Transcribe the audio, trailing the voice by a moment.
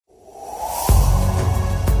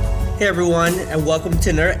Hey everyone, and welcome to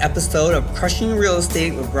another episode of Crushing Real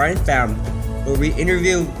Estate with Brian Pham, where we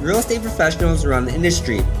interview real estate professionals around the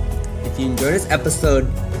industry. If you enjoyed this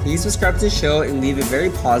episode, please subscribe to the show and leave a very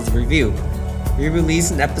positive review. We release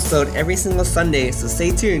an episode every single Sunday, so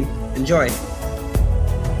stay tuned. Enjoy.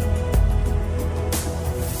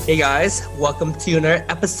 Hey guys, welcome to another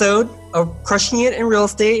episode of Crushing It in Real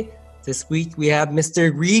Estate. This week we have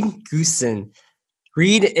Mr. Reed Goosen.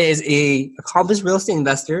 Reed is a accomplished real estate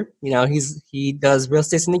investor. You know, he does real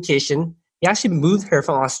estate syndication. He actually moved here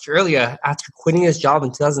from Australia after quitting his job in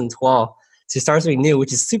 2012 to start something new,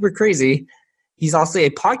 which is super crazy. He's also a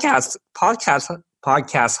podcast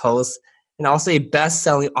host and also a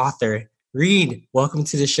best-selling author. Reed, welcome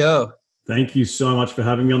to the show. Thank you so much for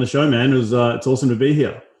having me on the show, man. It's awesome to be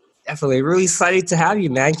here. Definitely. Really excited to have you,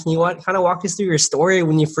 man. Can you kind of walk us through your story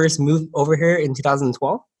when you first moved over here in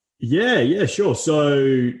 2012? Yeah, sure. So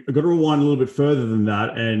I got to rewind a little bit further than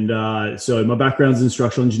that. And so my background's in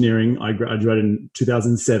structural engineering. I graduated in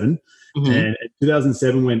 2007. Mm-hmm. And in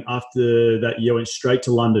 2007, after that year, went straight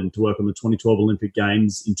to London to work on the 2012 Olympic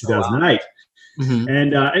Games in 2008. Oh, wow. Mm-hmm.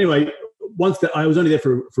 And anyway, I was only there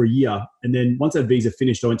for a year. And then once that visa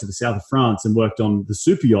finished, I went to the south of France and worked on the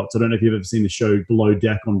super yachts. I don't know if you've ever seen the show Below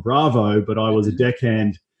Deck on Bravo, but I was a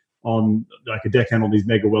deckhand on these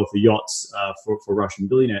mega wealthy yachts for Russian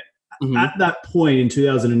billionaire. Mm-hmm. At that point in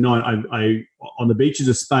 2009, I on the beaches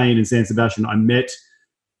of Spain and San Sebastian, I met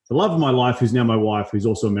the love of my life, who's now my wife, who's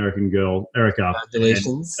also an American girl, Erica.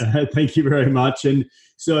 Congratulations. Thank you very much. And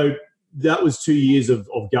so that was 2 years of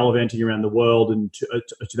gallivanting around the world in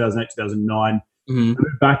 2008, 2009. Mm-hmm. I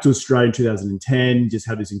moved back to Australia in 2010, just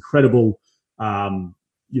had this incredible 2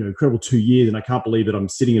 years. And I can't believe that I'm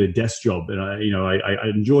sitting at a desk job. And I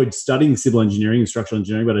enjoyed studying civil engineering and structural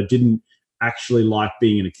engineering, but I didn't actually like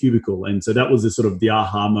being in a cubicle. And so that was the sort of the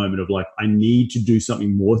aha moment of like, I need to do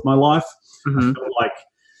something more with my life. Mm-hmm. I felt like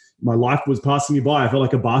my life was passing me by. I felt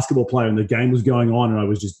like a basketball player and the game was going on and I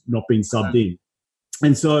was just not being subbed in.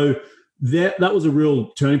 And so that was a real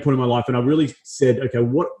turning point in my life. And I really said, okay,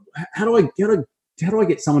 how do I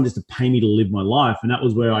get someone just to pay me to live my life? And that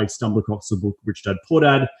was where I stumbled across the book Rich Dad Poor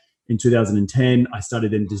Dad in 2010. I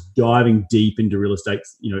started then just diving deep into real estate,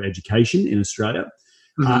 education in Australia.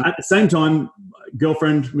 Mm-hmm. At the same time,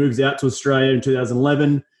 girlfriend moves out to Australia in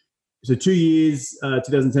 2011. So 2 years,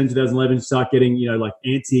 2010, 2011, start getting,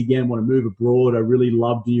 antsy again, want to move abroad. I really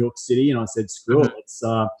loved New York City. And I said, screw it,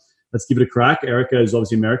 let's give it a crack. Erica is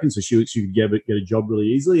obviously American, so she could get a job really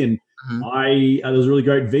easily. And mm-hmm. There was a really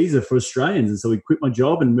great visa for Australians. And so we quit my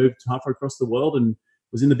job and moved halfway across the world and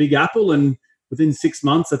was in the Big Apple. And within 6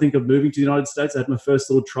 months, I think, of moving to the United States, I had my first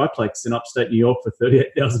little triplex in upstate New York for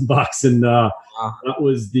 $38,000, and wow. That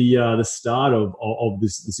was the start of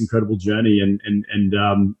this incredible journey. And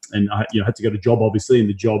I had to go to job, obviously, and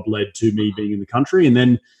the job led to me being in the country, and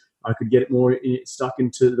then I could get more stuck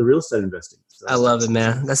into the real estate investing. So, I love it,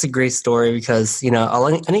 man. That's a great story because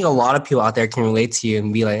I think a lot of people out there can relate to you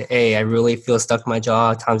and be like, "Hey, I really feel stuck in my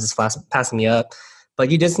job. Time's just passing me up." But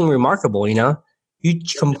you did something remarkable, You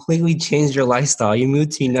completely changed your lifestyle. You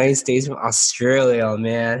moved to the United States from Australia,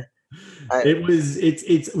 man.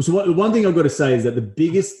 So one thing I've got to say is that the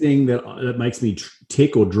biggest thing that makes me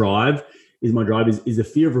tick or drive is the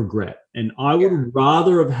fear of regret. And I would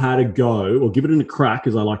rather have had a go or give it a crack,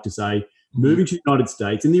 as I like to say, moving to the United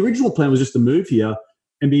States. And the original plan was just to move here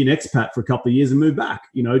and be an expat for a couple of years and move back,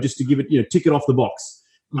 just to give it, tick it off the box.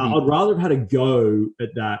 Mm-hmm. I'd rather have had a go at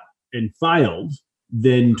that and failed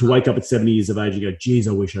than to wake up at 70 years of age and go, geez,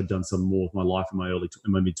 I wish I'd done some more with my life in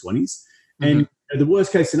my mid-20s. Mm-hmm. And the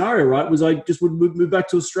worst case scenario, right, was I just would move back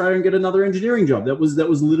to Australia and get another engineering job. That was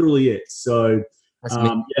literally it. So,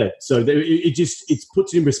 so it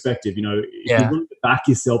puts it in perspective, if you're willing to back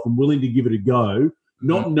yourself and willing to give it a go,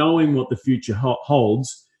 not knowing what the future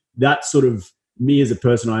holds, that sort of me as a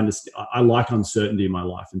person, I understand. I like uncertainty in my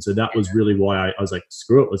life, and so that was really why I was like,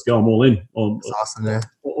 "Screw it, let's go! I'm all in." That's awesome, man.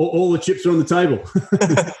 All the chips are on the table.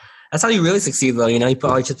 That's how you really succeed, though. You put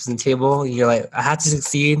all your chips on the table. You're like, I have to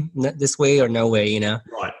succeed this way or no way.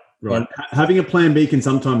 Right. And having a plan B can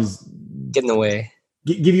sometimes get in the way.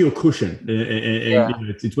 Give you a cushion, and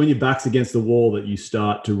it's when your back's against the wall that you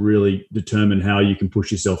start to really determine how you can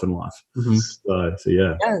push yourself in life. Mm-hmm. So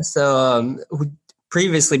yeah. Yeah. So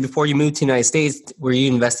previously, before you moved to the United States, were you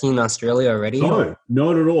investing in Australia already? No,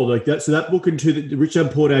 not at all. Like that. So that book into the Rich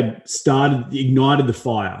Dad Poor Dad ignited the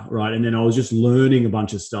fire, right? And then I was just learning a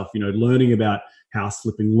bunch of stuff, learning about house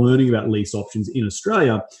flipping, learning about lease options in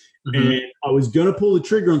Australia. Mm-hmm. And I was going to pull the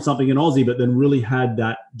trigger on something in Aussie, but then really had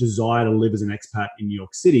that desire to live as an expat in New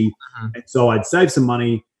York City. Mm-hmm. And so I'd saved some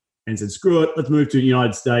money, and said, screw it, let's move to the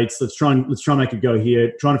United States. Let's try and make it go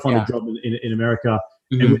here, trying to find a job in America.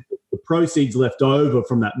 Mm-hmm. And with the proceeds left over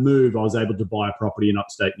from that move, I was able to buy a property in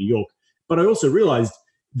upstate New York. But I also realized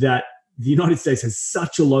that the United States has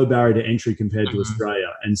such a low barrier to entry compared to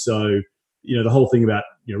Australia. And so, the whole thing about,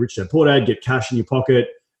 Rich Dad Poor Dad, get cash in your pocket,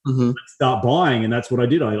 start buying. And that's what I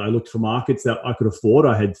did. I looked for markets that I could afford.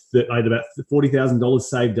 I had about $40,000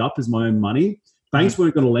 saved up as my own money. Banks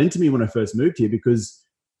weren't going to lend to me when I first moved here because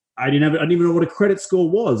I didn't even know what a credit score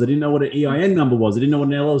was. I didn't know what an EIN number was. I didn't know what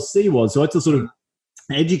an LLC was. So I had to sort of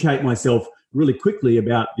educate myself really quickly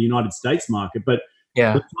about the United States market. But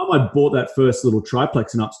by the time I bought that first little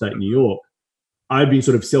triplex in upstate New York, I'd been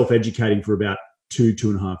sort of self-educating for about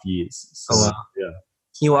 2.5 years. So, wow. Yeah.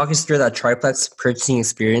 Can you walk us through that triplex purchasing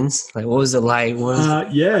experience? Like, what was it like?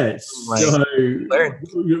 Yeah. Like, so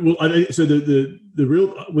the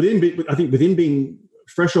real within being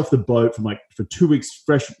fresh off the boat for 2 weeks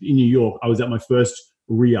fresh in New York, I was at my first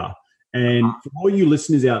RIA. And for all you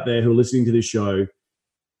listeners out there who are listening to this show,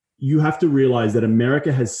 you have to realize that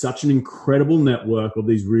America has such an incredible network of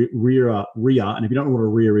these RIA. And if you don't know what a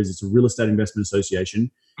RIA is, it's a real estate investment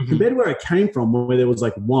association. Compared to where I came from, where there was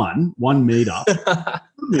like one meetup,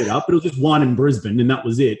 but it was just one in Brisbane, and that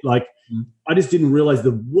was it. Like, I just didn't realize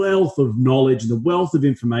the wealth of knowledge and the wealth of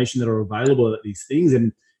information that are available at these things.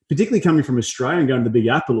 And particularly coming from Australia and going to the Big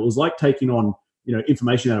Apple, it was like taking on,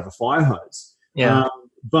 information out of a fire hose. Yeah.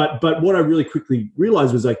 But what I really quickly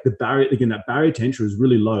realized was like that barrier to entry was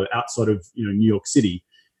really low outside of, New York City.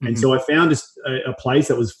 And so I found a place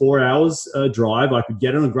that was 4 hours drive. I could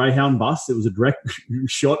get on a Greyhound bus. It was a direct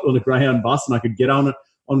shot on a Greyhound bus, and I could get on it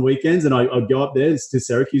on weekends. And I'd go up there to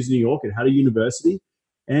Syracuse, New York, at Hatter University.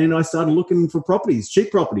 And I started looking for properties, cheap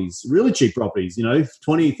properties, really cheap properties,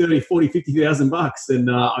 20, 30, 40, 50,000 bucks. And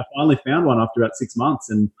I finally found one after about 6 months,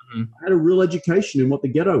 and I had a real education in what the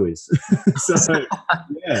ghetto is. So,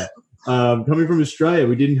 yeah, coming from Australia,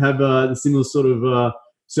 we didn't have the similar sort of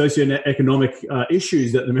socioeconomic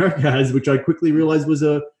issues that America has, which I quickly realized was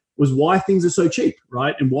why things are so cheap,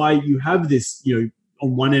 right? And why you have this,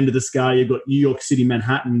 on one end of the scale, you've got New York City,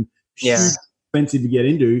 Manhattan, expensive to get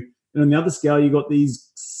into. And on the other scale, you've got these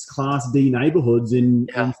Class D neighborhoods in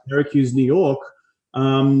Syracuse, New York,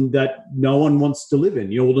 that no one wants to live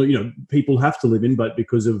in. Although people have to live in, but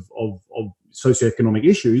because of socioeconomic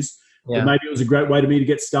issues, but maybe it was a great way to me to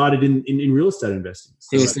get started in real estate investing.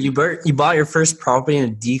 So you bought your first property in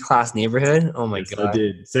a D-class neighborhood? Oh my God! I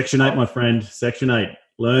did. Section 8, my friend. Section 8.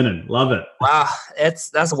 Learning, love it. Wow,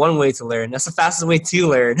 that's one way to learn. That's the fastest way to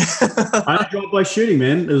learn. I had a drive-by shooting,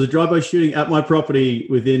 man. There was a drive-by shooting at my property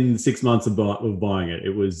within 6 months of buying it.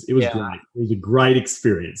 It was great. It was a great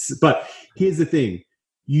experience. But here's the thing: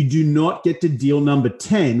 you do not get to deal number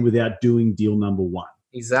 10 without doing deal number 1.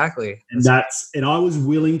 Exactly. And I was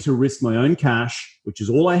willing to risk my own cash, which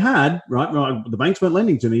is all I had. Right, the banks weren't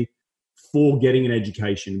lending to me, for getting an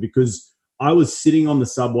education, because I was sitting on the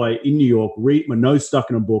subway in New York, my nose stuck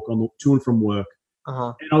in a book to and from work.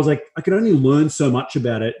 And I was like, I could only learn so much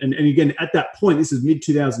about it. And again, at that point, this is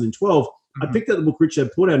mid-2012, I picked up the book Rich Dad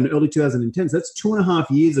Poor Dad in early 2010. So that's 2.5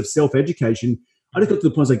 years of self-education. I just got to the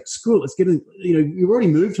point, I was like, screw it, let's get in. You've already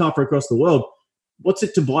moved halfway across the world. What's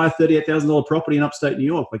it to buy a $38,000 property in upstate New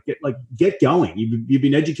York? Get going. You've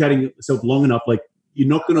been educating yourself long enough. Like, you're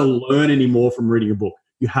not going to learn any more from reading a book.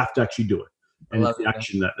 You have to actually do it. And it's the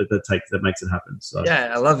action that makes it happen. So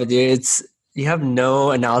yeah, I love it, dude. You have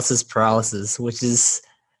no analysis paralysis, which is.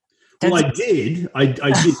 Well, I did.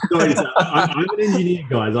 Sorry, I'm an engineer,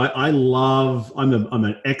 guys. I'm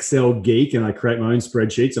an Excel geek, and I create my own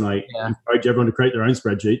spreadsheets, and I encourage everyone to create their own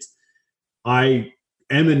spreadsheets. I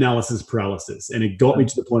am analysis paralysis, and it got me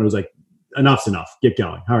to the point. I was like, enough's enough. Get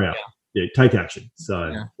going. Hurry up. Yeah, take action.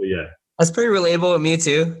 So yeah. That's pretty relatable with me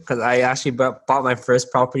too, because I actually bought my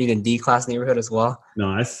first property in a D-class neighborhood as well.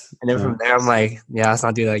 Nice. And then from there, I'm like, let's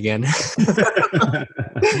not do that again.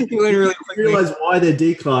 You went really quickly. Realize why they're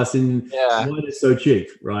D-class and why they're so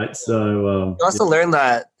cheap, right? So you also learn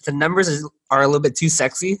that the numbers are a little bit too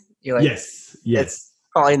sexy. You're like, yes. It's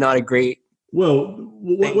probably not a great. Well,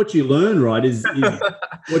 what you learn, right, is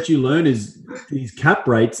these cap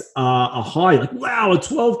rates are high. Like, wow, a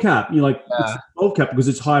 12 cap. You're like, it's a 12 cap because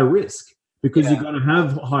it's higher risk, because you're going to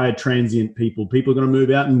have higher transient people. People are going to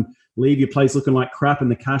move out and leave your place looking like crap,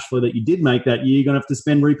 and the cash flow that you did make that year, you're going to have to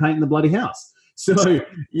spend repainting the bloody house. So,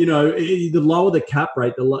 the lower the cap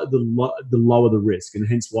rate, the lower the risk. And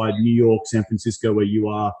hence why New York, San Francisco, where you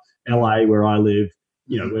are, LA, where I live,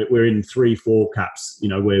 we're in 3-4 caps,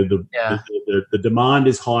 where the demand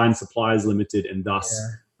is high and supply is limited, and thus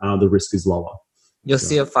the risk is lower. You'll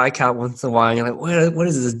see a Phi Cap once in a while, and you're like, what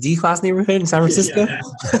is this, D-class neighborhood in San Francisco? Yeah.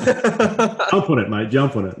 Jump on it, mate.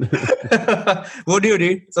 Jump on it. We'll do,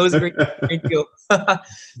 dude. It's always a great deal.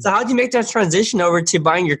 So how'd you make that transition over to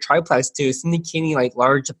buying your triplex to syndicating like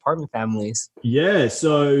large apartment families? Yeah,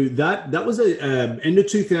 so that was end of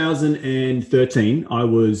 2013. I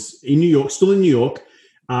was in New York, still in New York.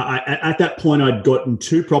 At that point, I'd gotten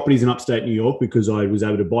 2 properties in upstate New York because I was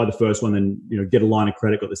able to buy the first one and get a line of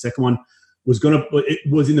credit, got the second one. It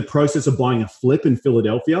was in the process of buying a flip in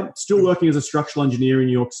Philadelphia, still working as a structural engineer in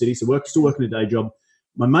New York City, so still working a day job.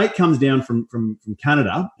 My mate comes down from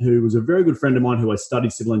Canada, who was a very good friend of mine who I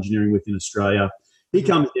studied civil engineering with in Australia. He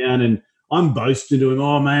comes down and I'm boasting to him,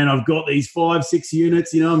 oh man, I've got these 5-6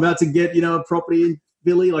 units, I'm about to get, a property in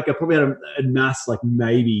Philly. Like I probably had amassed like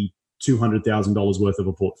maybe $200,000 worth of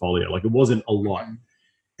a portfolio. Like it wasn't a lot.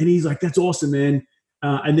 And he's like, that's awesome, man.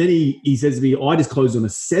 And then he says to me, I just closed on a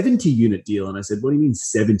 70-unit deal. And I said, what do you mean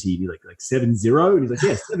 70? And he's like 70? And he's like,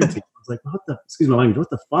 yeah, 70. I was like, excuse my language, what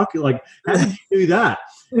the fuck? Like, how did you do that?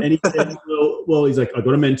 And he said, well, he's like, I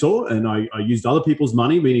got a mentor and I used other people's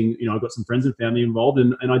money, meaning, I got some friends and family involved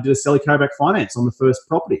and I did a Sally carryback finance on the first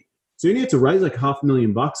property. So you need to raise like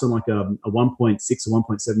 $500,000 on like a $1.6 or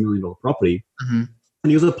 $1.7 million property. Mm-hmm. And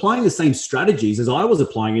he was applying the same strategies as I was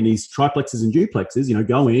applying in these triplexes and duplexes,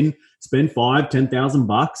 go in, spend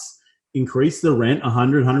 $5,000-$10,000, increase the rent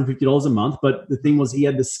 $100-$150 a month. But the thing was he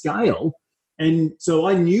had the scale. And so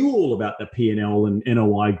I knew all about the P&L and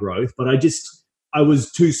NOI growth, but I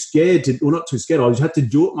was too scared not too scared. I just had to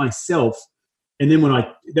do it myself. And then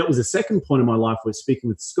that was the second point in my life where speaking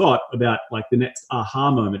with Scott about like the next aha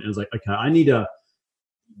moment. And I was like, okay, I need to,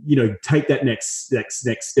 take that next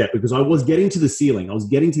step because I was getting to the ceiling. I was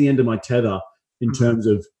getting to the end of my tether in terms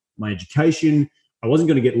of my education. I wasn't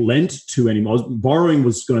going to get lent to anymore. Borrowing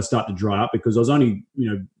was going to start to dry up because I was only,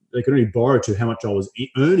 they could only borrow to how much I was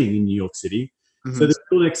earning in New York City. Mm-hmm. So the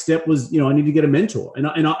next step was, I need to get a mentor. And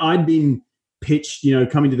I'd been pitched,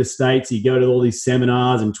 coming to the States, you go to all these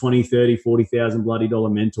seminars and 20, 30, 40,000 bloody dollar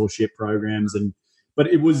mentorship programs. But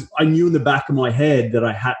I knew in the back of my head that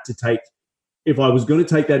I had to if I was going to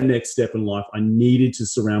take that next step in life, I needed to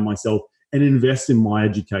surround myself and invest in my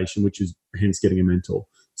education, which is hence getting a mentor.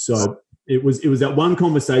 So it was that one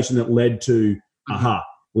conversation that led to,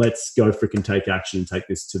 let's go freaking take action and take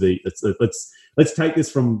this to let's take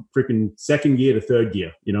this from freaking second gear to third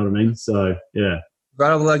gear. You know what I mean? So yeah.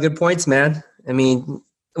 Brought up a lot of good points, man. I mean,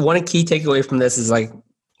 one key takeaway from this is like,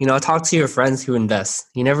 talk to your friends who invest.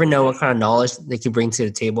 You never know what kind of knowledge they could bring to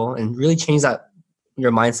the table and really change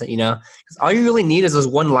your mindset, because all you really need is those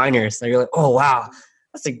one-liners that you're like, oh, wow,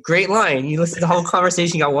 that's a great line. You listen to the whole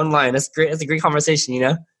conversation, you got one line. That's great. That's a great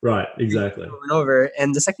conversation, Right, exactly. Over.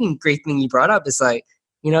 And the second great thing you brought up is like,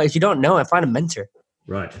 if you don't know, I find a mentor.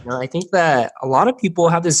 Right. I think that a lot of people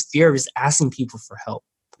have this fear of just asking people for help,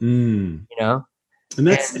 And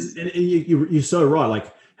that's, and you're so right.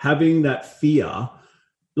 Like having that fear,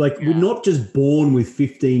 we're not just born with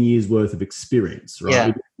 15 years worth of experience, right?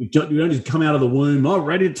 Yeah. We don't just come out of the womb,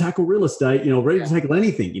 ready to tackle real estate, ready to tackle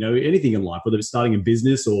anything, anything in life, whether it's starting a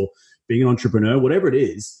business or being an entrepreneur, whatever it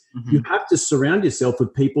is. Mm-hmm. You have to surround yourself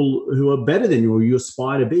with people who are better than you or you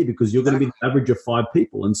aspire to be because you're going to be the average of 5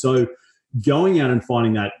 people. And so going out and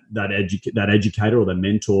finding that educator or the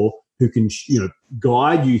mentor who can,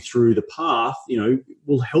 guide you through the path,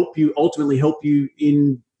 will ultimately help you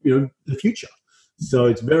in, the future. So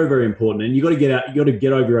it's very, very important. And you got to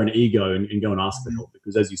get over your own ego and go and ask for help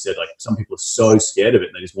because as you said, like some people are so scared of it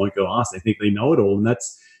and they just won't go ask. They think they know it all. And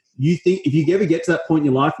if you ever get to that point in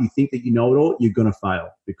your life, you think that you know it all, you're going to fail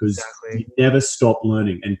because you never stop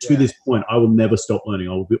learning. And to this point, I will never stop learning.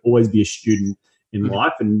 I will always be a student in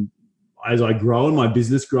life. And as I grow and my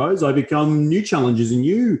business grows, I become new challenges and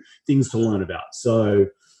new things to learn about. So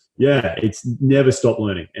yeah, it's never stop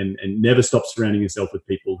learning and never stop surrounding yourself with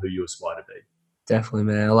people who you aspire to be. Definitely,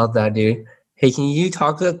 man. I love that, dude. Hey, can you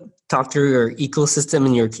talk through your ecosystem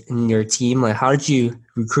in your team? Like, how did you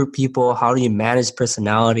recruit people? How do you manage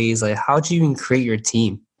personalities? Like, how did you even create your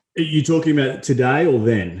team? Are you talking about today or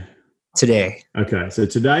then? Today. Okay, so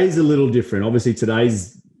today's a little different. Obviously,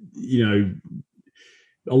 today's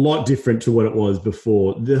a lot different to what it was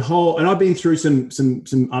before. And I've been through some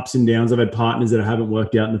ups and downs. I've had partners that haven't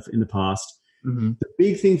worked out in the past. Mm-hmm. The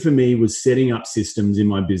big thing for me was setting up systems in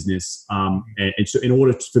my business and so in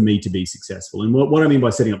order for me to be successful. And what I mean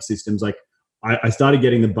by setting up systems, like I started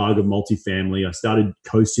getting the bug of multifamily. I started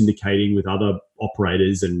co-syndicating with other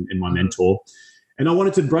operators and my mentor. And I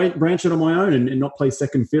wanted to branch it on my own and not play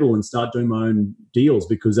second fiddle and start doing my own deals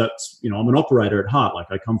because that's, I'm an operator at heart. Like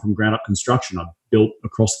I come from ground up construction. I've built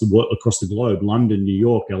across the globe, London, New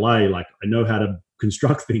York, LA. Like I know how to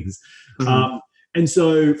construct things. Mm-hmm. And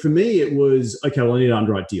so for me, it was, okay, well, I need to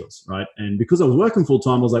underwrite deals, right? And because I was working full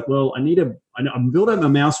time, I was like, well, I'm built out my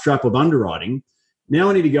mousetrap of underwriting. Now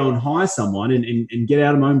I need to go and hire someone and get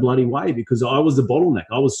out of my own bloody way, because I was the bottleneck.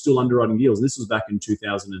 I was still underwriting deals. And this was back in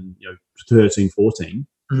 2013, 14.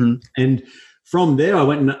 Mm-hmm. And from there, I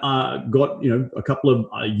went and got, a couple of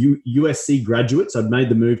USC graduates. I'd made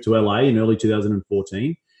the move to LA in early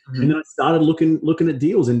 2014. Mm-hmm. And then I started looking at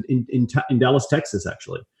deals in Dallas, Texas,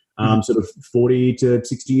 actually. Sort of 40 to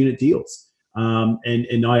 60 unit deals. But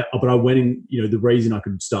I went in, the reason I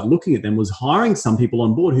could start looking at them was hiring some people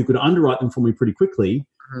on board who could underwrite them for me pretty quickly.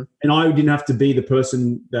 Mm-hmm. And I didn't have to be the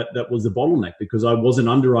person that was the bottleneck, because I wasn't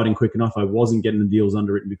underwriting quick enough. I wasn't getting the deals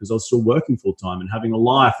underwritten because I was still working full time and having a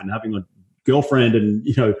life and having a girlfriend and,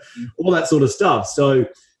 all that sort of stuff. So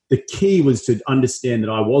the key was to understand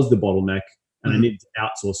that I was the bottleneck and I needed to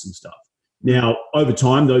outsource some stuff. Now, over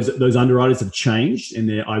time, those underwriters have changed,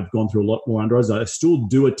 and I've gone through a lot more underwriters. I still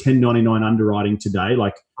do a 1099 underwriting today.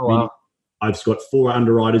 I've got 4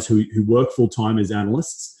 underwriters who work full time as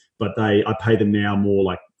analysts, but I pay them now more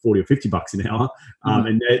like $40 or $50 an hour,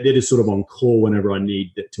 and they're just sort of on call whenever I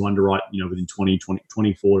need to underwrite, within 24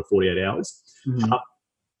 to 48 hours. Mm-hmm.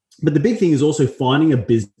 But the big thing is also finding a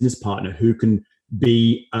business partner who can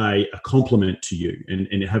be a complement to you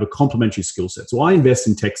and have a complementary skill set. So I invest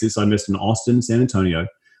in Texas, I invest in Austin, San Antonio.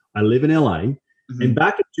 I live in LA. Mm-hmm. And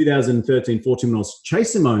back in 2013, 14, when I was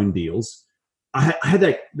chasing my own deals, I had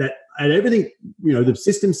I had everything, the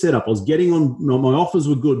system set up. I was getting on, my offers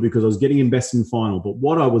were good because I was getting in best and final. But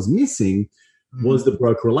what I was missing was the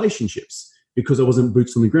broker relationships, because I wasn't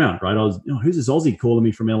boots on the ground, right? I was, who's this Aussie calling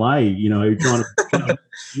me from LA, trying to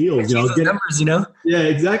deals, numbers, Yeah,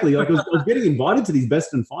 exactly. Like I was getting invited to these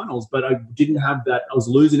best and finals, but I didn't have that. I was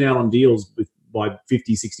losing out on deals by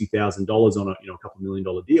 $50,000, $60,000 on a couple $1 million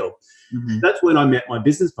deal. Mm-hmm. That's when I met my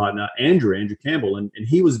business partner, Andrew Campbell, and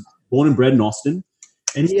he was born and bred in Austin,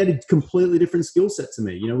 and he had a completely different skill set to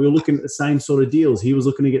me. We were looking at the same sort of deals. He was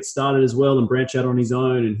looking to get started as well and branch out on his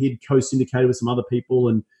own, and he'd co-syndicated with some other people,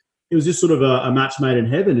 and it was just sort of a match made in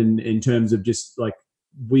heaven in terms of just like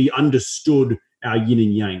we understood our yin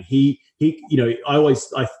and yang. He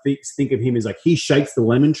I think of him as like he shakes the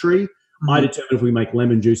lemon tree. Mm-hmm. I determine if we make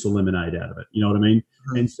lemon juice or lemonade out of it. You know what I mean?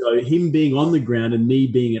 Mm-hmm. And so him being on the ground and me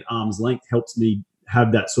being at arm's length helps me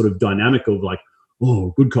have that sort of dynamic of like,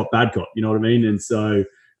 oh, good cop, bad cop. You know what I mean? And so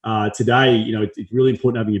today, it's really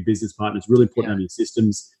important having a business partner. It's really important having your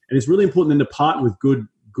systems, and it's really important then to partner with good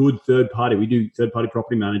third party. We do third party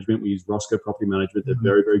property management. We use Roscoe Property Management. They're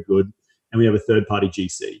very, very good. And we have a third party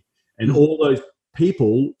GC. And all those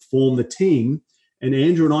people form the team. And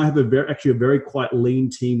Andrew and I have a very quite lean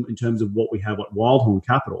team in terms of what we have at Wildhorn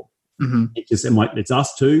Capital. Mm-hmm. It's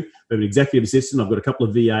us two. We have an executive assistant. I've got a couple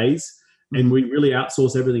of VAs. And we really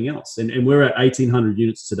outsource everything else. And we're at 1,800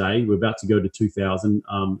 units today. We're about to go to 2,000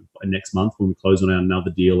 next month when we close on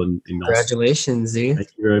another deal in Congratulations, Z. Thank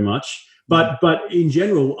you very much. But in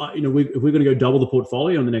general, if we're going to go double the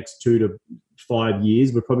portfolio in the next 2 to 5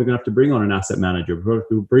 years, we're probably going to have to bring on an asset manager.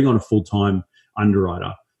 We'll bring on a full-time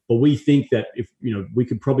underwriter. But we think that if we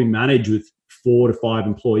could probably manage with 4 to 5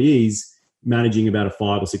 employees, managing about a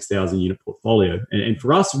 5,000 or 6,000 unit portfolio. And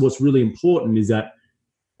for us, what's really important is that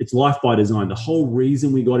it's life by design. The whole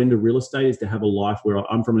reason we got into real estate is to have a life where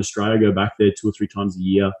I'm from Australia, go back there 2 or 3 times a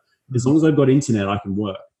year. As long as I've got internet, I can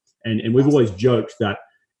work. And we've always joked that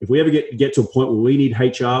if we ever get to a point where we need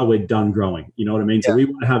HR, we're done growing. You know what I mean? Yeah. So we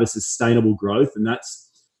want to have a sustainable growth, and that's,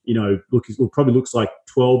 it probably looks like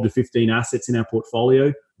 12 to 15 assets in our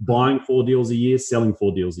portfolio, buying 4 deals a year, selling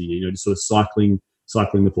 4 deals a year, just sort of cycling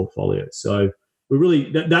the portfolio. So we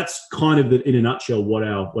really, that's kind of in a nutshell what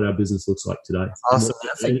our business looks like today. Awesome.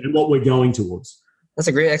 And what we're going towards. That's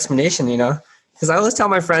a great explanation, because I always tell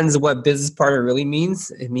my friends what business partner really means.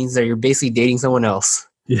 It means that you're basically dating someone else.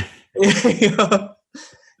 Yeah.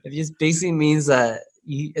 It just basically means that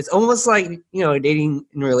it's almost like, dating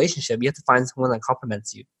in a relationship. You have to find someone that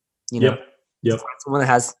complements you, Yep. Find someone that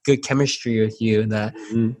has good chemistry with you, that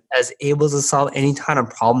is able to solve any kind of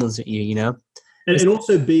problems with you, And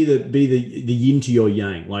also be the yin to your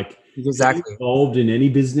yang. Like, exactly. Involved in any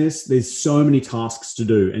business, there's so many tasks to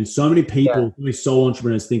do, and so many people, sole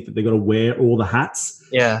entrepreneurs, think that they've got to wear all the hats.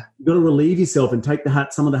 Yeah, you've got to relieve yourself and take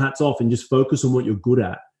some of the hats off, and just focus on what you're good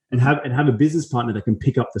at, and have a business partner that can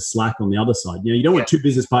pick up the slack on the other side. You don't want 2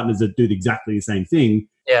 business partners that do exactly the same thing.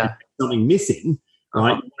 Yeah, something missing,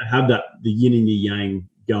 right? You want to have the yin and the yang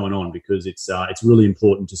going on, because it's really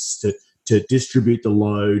important to distribute the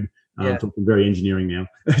load. I'm talking very engineering now.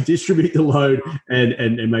 Distribute the load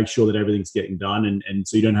and make sure that everything's getting done, and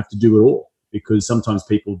so you don't have to do it all. because sometimes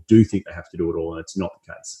people do think they have to do it all, and it's not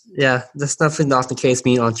the case. Yeah, that's definitely not the case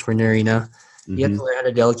being an entrepreneur, you know. You have to learn how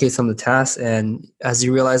to delegate some of the tasks, and as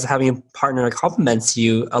you realize, having a partner that complements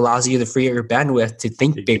you allows you to free up your bandwidth to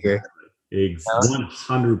think bigger.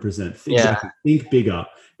 100%. Think bigger.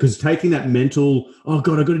 Because taking that mental, oh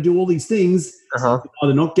God, I've got to do all these things,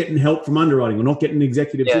 either not getting help from underwriting, or not getting an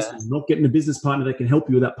executive assistant, not getting a business partner that can help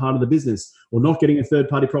you with that part of the business, or not getting a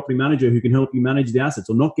third-party property manager who can help you manage the assets,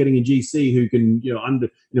 or not getting a GC who can,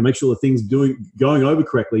 make sure the thing's going over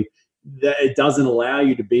correctly. That it doesn't allow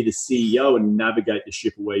you to be the CEO and navigate the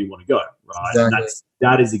ship where you want to go, right? Exactly. And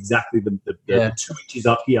that is exactly the 2 inches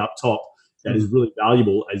up here, up top, that is really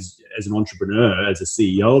valuable as an entrepreneur, as a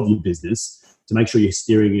CEO of your business, to make sure you're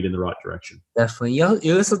steering it in the right direction. Definitely.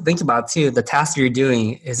 You also think about, too, the task you're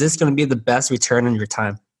doing. Is this going to be the best return on your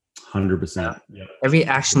time? 100%. Yeah. Every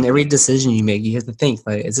action, every decision you make, you have to think,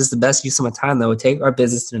 like, is this the best use of my time that would take our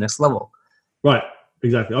business to the next level? Right.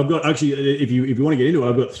 Exactly. I've got, actually, if you want to get into it,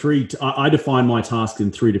 I've got three. I define my tasks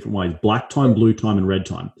in 3 different ways: black time, blue time, and red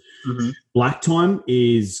time. Mm-hmm. Black time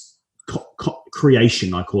is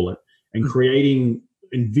creation, I call it, and creating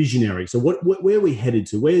and visionary. So where are we headed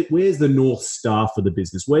to? Where's the North Star for the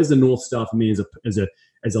business? Where's the North Star for me as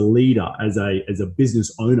a leader, as a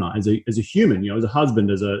business owner, as a human, as a husband,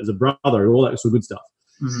 as a brother, all that sort of good stuff.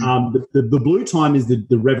 Mm-hmm. The blue time is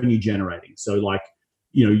the revenue generating. So like,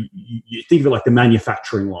 you think of it like the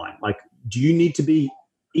manufacturing line. Like, do you need to be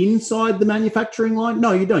inside the manufacturing line?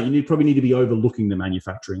 No, you don't. You probably need to be overlooking the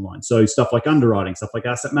manufacturing line. So stuff like underwriting, stuff like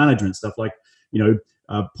asset management, stuff like,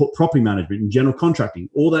 property management and general contracting,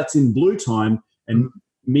 all that's in blue time. And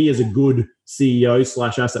me as a good CEO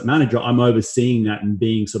 / asset manager, I'm overseeing that and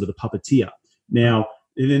being sort of the puppeteer. Now,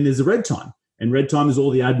 and then there's the red time. And red time is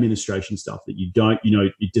all the administration stuff that you don't,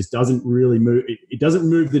 it just doesn't really move. It doesn't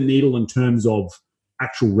move the needle in terms of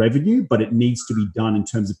actual revenue, but it needs to be done in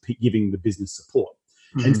terms of giving the business support.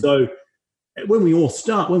 Mm-hmm. And so when we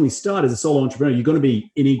start as a solo entrepreneur, you're going to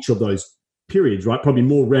be in each of those periods, right? Probably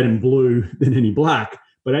more red and blue than any black.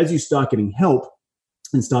 But as you start getting help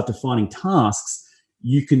and start defining tasks,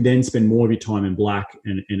 you can then spend more of your time in black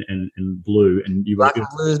and blue. And black and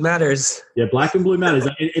blue matters. Yeah, black and blue matters.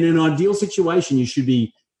 In an ideal situation, you should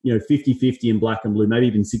be 50-50 in black and blue, maybe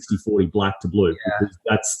even 60-40 black to blue. Yeah.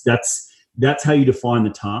 Because that's how you define the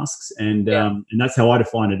tasks, and that's how I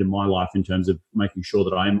define it in my life in terms of making sure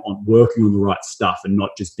that I am working on the right stuff and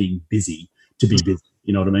not just being busy to be busy.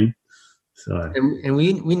 You know what I mean? So, and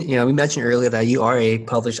we mentioned earlier that you are a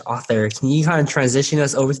published author. Can you kind of transition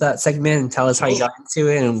us over to that segment and tell us how you got into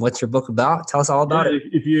it and what's your book about? Tell us all about it.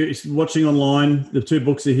 If you're watching online, the 2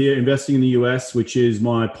 books are here: Investing in the US, which is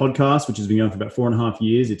my podcast, which has been going for about 4.5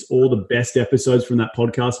 years. It's all the best episodes from that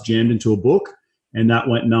podcast jammed into a book, and that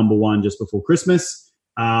went #1 just before Christmas.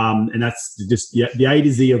 And that's just the A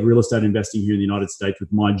to Z of real estate investing here in the United States,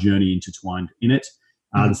 with my journey intertwined in it.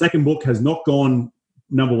 The second book has not gone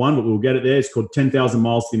 #1, but we'll get it there. It's called 10,000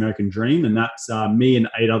 Miles to the American Dream. And that's me and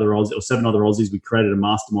 7 other Aussies. We created a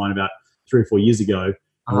mastermind about 3 or 4 years ago.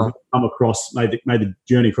 We've come across, made the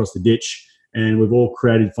journey across the ditch, and we've all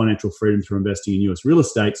created financial freedom through investing in US real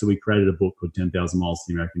estate. So we created a book called 10,000 Miles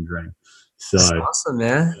to the American Dream. So that's awesome,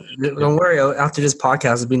 man. Don't worry. After this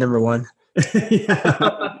podcast, it'll be #1.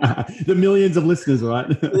 The millions of listeners, right?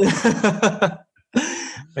 But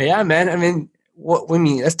yeah, man. I mean,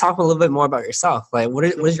 let's talk a little bit more about yourself. Like, what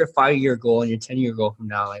is your 5-year goal and your 10-year goal from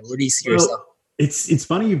now? Like, where do you see yourself? It's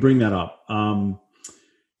funny you bring that up.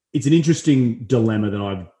 It's an interesting dilemma that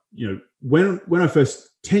I've, when I first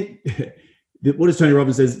what does Tony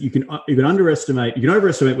Robbins says? You can overestimate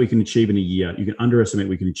what you can achieve in a year. You can underestimate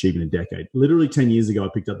what you can achieve in a decade. Literally 10 years ago, I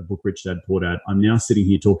picked up the book Rich Dad Poor Dad. I'm now sitting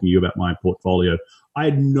here talking to you about my portfolio. I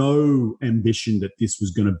had no ambition that this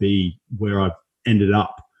was going to be where I've ended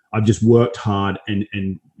up. I've just worked hard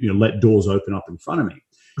and let doors open up in front of me.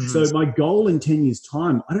 Mm-hmm. So my goal in 10 years'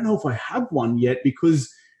 time, I don't know if I have one yet,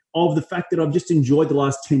 because of the fact that I've just enjoyed the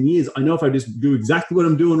last 10 years. I know if I just do exactly what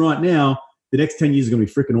I'm doing right now, the next 10 years is going to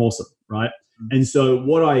be freaking awesome, right? Mm-hmm. And so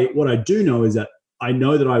what I do know is that I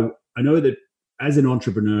know that as an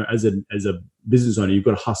entrepreneur, as a business owner, you've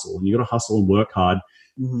got to hustle, and work hard.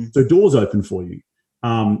 Mm-hmm. So doors open for you.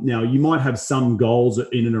 Now you might have some goals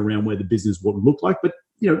in and around where the business would look like, but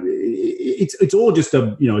it's all just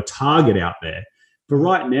a target out there. But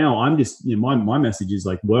right now, I'm just my message is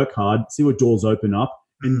like, work hard, see what doors open up,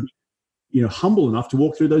 and humble enough to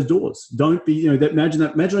walk through those doors. Don't be imagine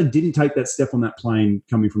I didn't take that step on that plane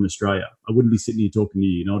coming from Australia. I wouldn't be sitting here talking to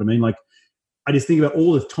you. You know what I mean? Like, I just think about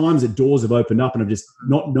all the times that doors have opened up, and I've just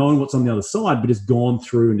not known what's on the other side, but just gone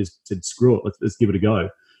through and just said, screw it, let's give it a go.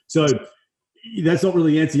 So that's not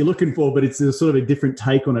really the answer you're looking for, but it's a sort of a different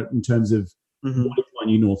take on it in terms of what is my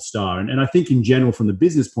new North Star. And I think in general, from the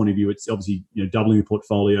business point of view, it's obviously, doubling your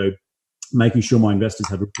portfolio, making sure my investors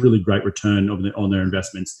have a really great return on their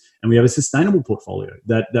investments, and we have a sustainable portfolio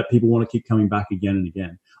that people want to keep coming back again and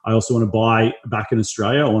again. I also want to buy back in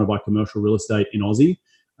Australia. I want to buy commercial real estate in Aussie,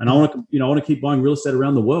 and I want to keep buying real estate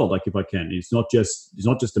around the world, like if I can. It's not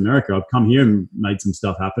just America. I've come here and made some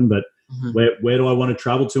stuff happen, but where do I want to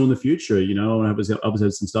travel to in the future? I want to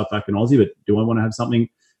have some stuff back in Aussie, but do I want to have something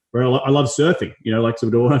where I love surfing? Do I want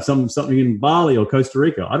to have something in Bali or Costa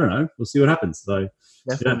Rica? I don't know. We'll see what happens. So,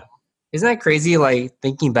 definitely. Isn't that crazy? Like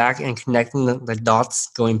thinking back and connecting the dots,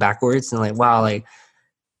 going backwards, and like, wow, like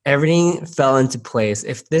everything fell into place.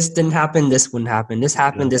 If this didn't happen, this wouldn't happen. This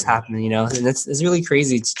happened, this happened. And it's really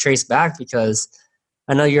crazy to trace back, because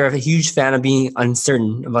I know you're a huge fan of being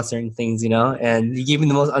uncertain about certain things, and you gave me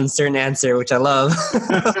the most uncertain answer, which I love.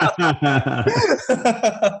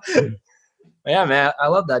 Yeah, man, I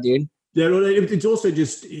love that, dude. Yeah, well, it's also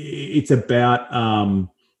just, it's about,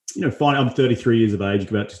 fine. I'm 33 years of age,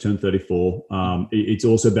 about to turn 34. It's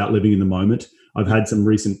also about living in the moment. I've had some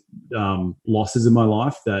recent losses in my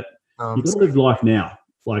life that you've got to live life now.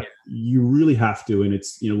 Like you really have to, and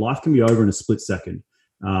it's life can be over in a split second.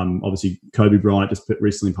 Obviously, Kobe Bryant just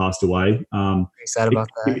recently passed away. Very sad about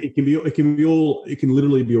that. It can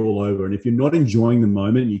literally be all over. And if you're not enjoying the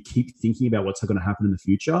moment and you keep thinking about what's going to happen in the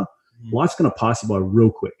future, life's going to pass you by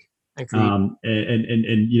real quick. And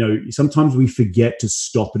sometimes we forget to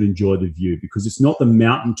stop and enjoy the view, because it's not the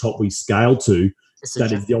mountaintop we scale to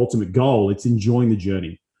that is the ultimate goal. It's enjoying the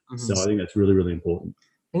journey. So I think that's really, really important.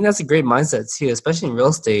 I think that's a great mindset too, especially in real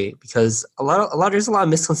estate, because there's a lot of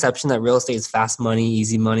misconception that real estate is fast money,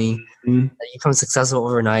 easy money, that you become successful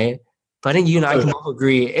overnight. But I think you and I can all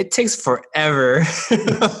agree it takes forever.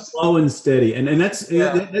 Slow and steady, and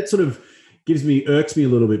that sort of irks me a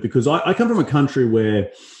little bit, because I come from a country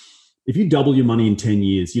where if you double your money in 10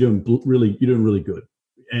 years, you're doing really good.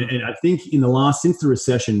 And I think since the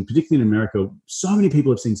recession, particularly in America, so many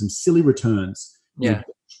people have seen some silly returns.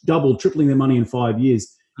 Double, tripling their money in 5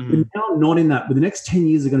 years. But now not in that, but the next 10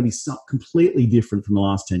 years are going to be completely different from the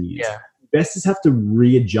last 10 years. Investors have to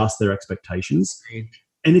readjust their expectations.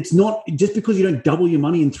 And it's not just because you don't double your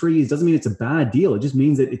money in 3 years doesn't mean it's a bad deal. It just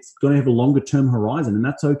means that it's going to have a longer term horizon, and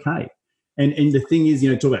that's okay. And the thing is,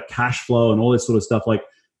 talk about cash flow and all this sort of stuff. Like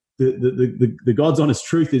the God's honest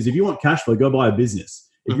truth is, if you want cash flow, go buy a business.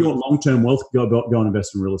 If you want long-term wealth, go and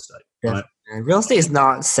invest in real estate. Right? And real estate is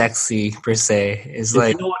not sexy per se. It's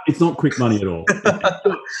not quick money at all.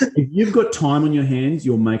 If you've got time on your hands,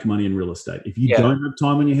 you'll make money in real estate. If you don't have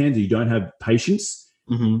time on your hands, or you don't have patience,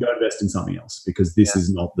 go invest in something else, because this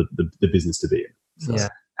is not the business to be in. So,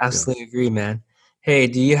 absolutely agree, man. Hey,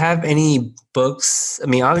 do you have any books? I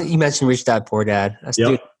mean, you mentioned Rich Dad Poor Dad.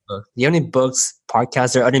 Do you have any books,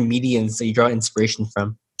 podcasts, or other mediums that you draw inspiration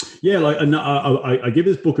from? Yeah, I give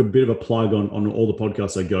this book a bit of a plug on all the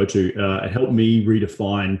podcasts I go to. It helped me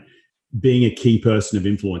redefine being a key person of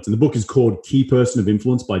influence. And the book is called Key Person of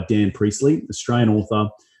Influence by Dan Priestley, Australian author.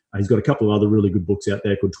 He's got a couple of other really good books out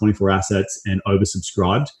there called 24 Assets and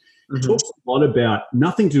Oversubscribed. It talks a lot about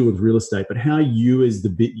nothing to do with real estate, but how you as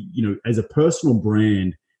a personal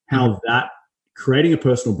brand, how that creating a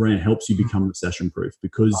personal brand helps you become recession proof,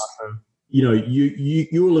 because you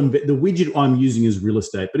will the widget I'm using is real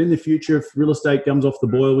estate, but in the future, if real estate comes off the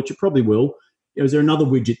boil, which it probably will, is there another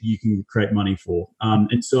widget you can create money for?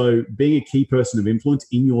 And so being a key person of influence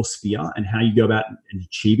in your sphere and how you go about and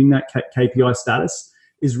achieving that KPI status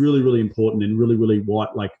is really, really important, and really, really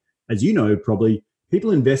as you know, probably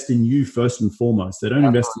people invest in you first and foremost. They don't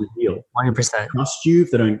invest in the deal. 100%. Trust you.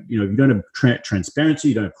 If they don't, if you don't have transparency,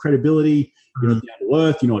 you don't have credibility, you're not down to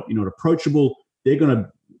earth, you're not approachable, they're going to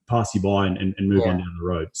pass you by and move on down the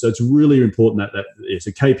road. So it's really important that it's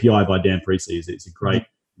a KPI by Dan Priestley. It's a great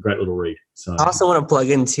little read. So I also want to plug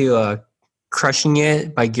into Crushing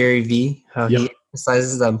It by Gary Vee. How he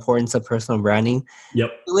emphasizes the importance of personal branding. We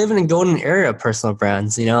live in a golden era of personal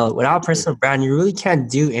brands. Without a personal brand, you really can't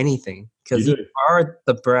do anything, because you are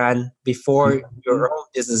the brand before your own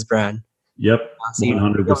business brand.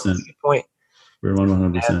 100%. Good point. We're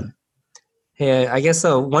 100%. Hey, I guess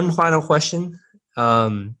one final question.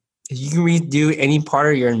 If you can redo any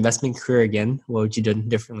part of your investment career again, what would you do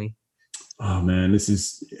differently? Oh man, this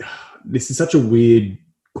is such a weird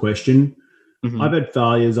question. I've had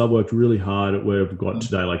failures. I've worked really hard at where I've got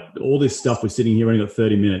today. Like all this stuff, we're sitting here, only got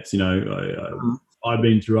 30 minutes. I've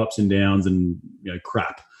been through ups and downs and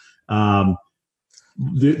crap. The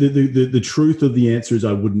truth of the answer is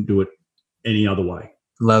I wouldn't do it any other way.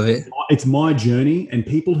 Love it. It's my journey, and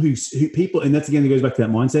people who people, and that's again, it goes back to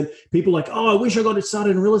that mindset. People like, oh, I wish I got it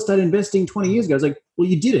started in real estate investing 20 years ago. It's like, well,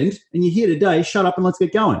 you didn't, and you're here today. Shut up and let's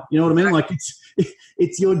get going. You know what I mean? Like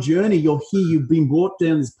it's your journey. You're here. You've been brought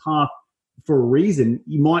down this path for a reason.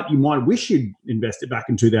 You might wish you'd invested back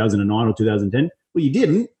in 2009 or 2010. Well, you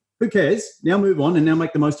didn't. Who cares? Now move on and now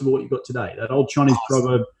make the most of what you got today. That old Chinese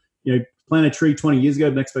proverb, plant a tree 20 years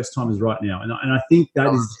ago, the next best time is right now. And I think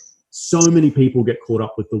that is, so many people get caught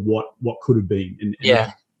up with the what could have been. And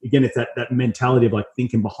again, it's that mentality of like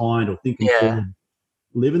thinking behind or thinking forward.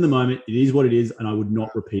 Live in the moment. It is what it is. And I would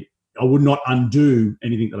not undo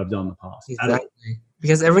anything that I've done in the past. Exactly.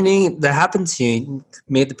 Because everything that happened to you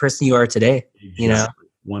made the person you are today. Exactly.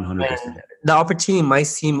 100%. And the opportunity might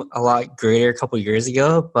seem a lot greater a couple of years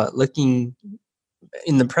ago, but looking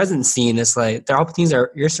in the present scene, it's like the opportunities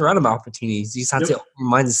you're surrounded by opportunities. You just have to open your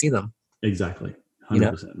mind to see them. Exactly.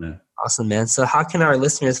 100%, man. Awesome, man. So how can our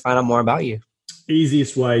listeners find out more about you?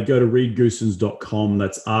 Easiest way, go to reedgoossens.com.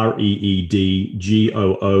 That's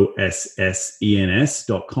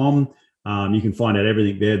REEDGOOSSENS.com. You can find out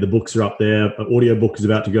everything there. The books are up there. An audio book is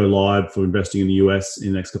about to go live for investing in the US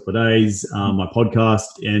in the next couple of days. My podcast.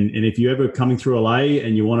 And if you're ever coming through LA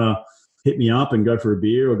and you want to hit me up and go for a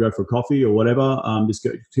beer or go for a coffee or whatever, just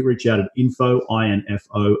reach out at info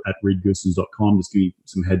at reedgoossens.com. Just give me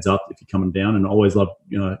some heads up if you're coming down, and I always love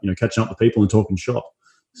catching up with people and talking shop.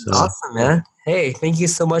 So, awesome, man. Hey, thank you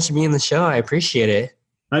so much for being on the show. I appreciate it.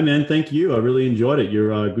 Hey, man, thank you. I really enjoyed it.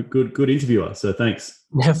 You're a good interviewer, so thanks.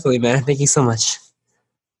 Definitely, man. Thank you so much.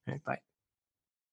 All right, bye.